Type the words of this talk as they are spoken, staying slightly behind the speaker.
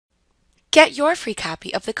Get your free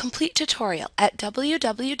copy of the complete tutorial at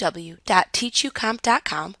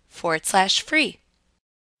www.teachucomp.com/free.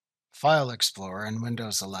 File Explorer in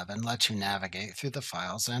Windows 11 lets you navigate through the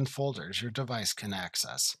files and folders your device can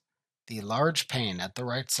access. The large pane at the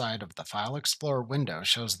right side of the File Explorer window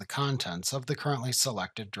shows the contents of the currently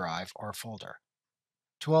selected drive or folder.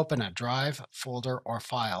 To open a drive, folder, or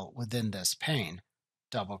file within this pane,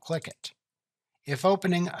 double-click it. If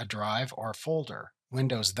opening a drive or folder,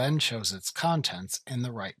 Windows then shows its contents in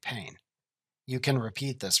the right pane. You can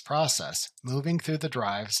repeat this process, moving through the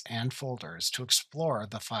drives and folders to explore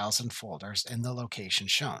the files and folders in the location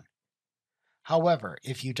shown. However,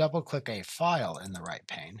 if you double-click a file in the right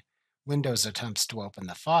pane, Windows attempts to open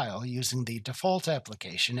the file using the default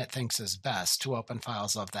application it thinks is best to open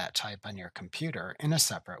files of that type on your computer in a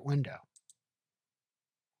separate window.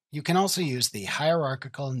 You can also use the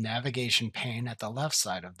hierarchical navigation pane at the left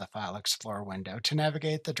side of the File Explorer window to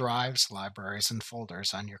navigate the drives, libraries, and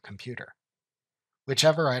folders on your computer.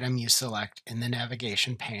 Whichever item you select in the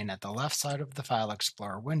navigation pane at the left side of the File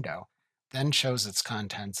Explorer window then shows its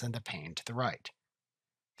contents in the pane to the right.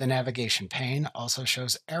 The navigation pane also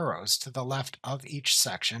shows arrows to the left of each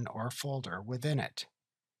section or folder within it.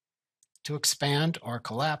 To expand or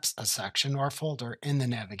collapse a section or folder in the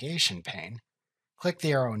navigation pane, click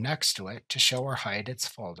the arrow next to it to show or hide its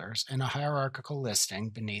folders in a hierarchical listing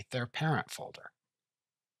beneath their parent folder.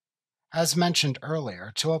 As mentioned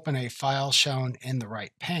earlier, to open a file shown in the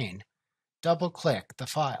right pane, double-click the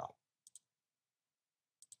file.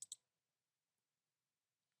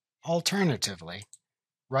 Alternatively,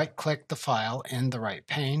 right-click the file in the right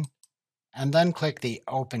pane, and then click the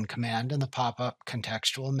Open command in the pop-up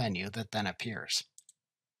contextual menu that then appears.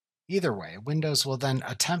 Either way, Windows will then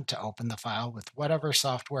attempt to open the file with whatever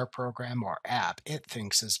software program or app it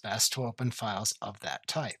thinks is best to open files of that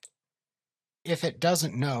type. If it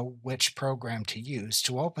doesn't know which program to use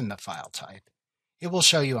to open the file type, it will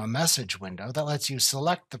show you a message window that lets you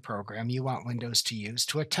select the program you want Windows to use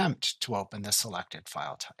to attempt to open the selected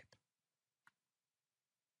file type.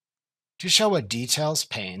 To show a Details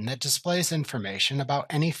pane that displays information about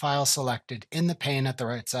any file selected in the pane at the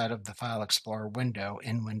right side of the File Explorer window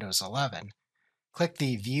in Windows 11, click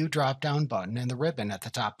the View drop-down button in the ribbon at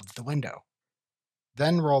the top of the window.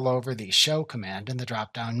 Then roll over the Show command in the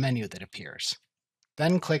drop-down menu that appears.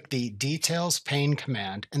 Then click the Details pane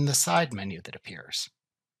command in the side menu that appears.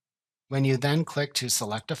 When you then click to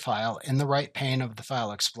select a file in the right pane of the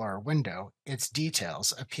File Explorer window, its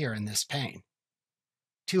details appear in this pane.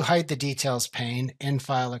 To hide the Details pane in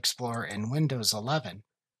File Explorer in Windows 11,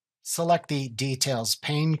 select the Details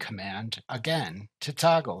pane command again to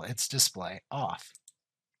toggle its display off.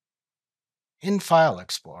 In File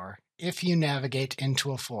Explorer, if you navigate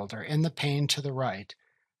into a folder in the pane to the right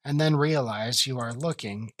and then realize you are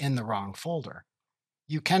looking in the wrong folder,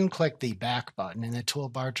 you can click the Back button in the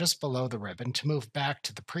toolbar just below the ribbon to move back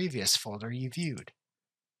to the previous folder you viewed.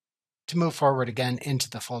 To move forward again into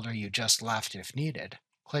the folder you just left if needed,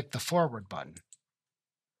 click the Forward button.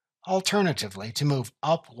 Alternatively, to move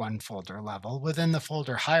up one folder level within the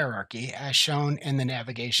folder hierarchy as shown in the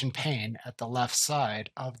navigation pane at the left side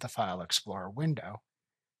of the File Explorer window,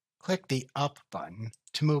 click the Up button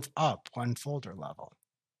to move up one folder level.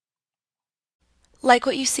 Like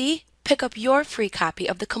what you see? Pick up your free copy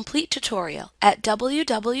of the complete tutorial at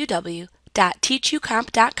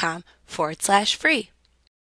www.teachucomp.com/free.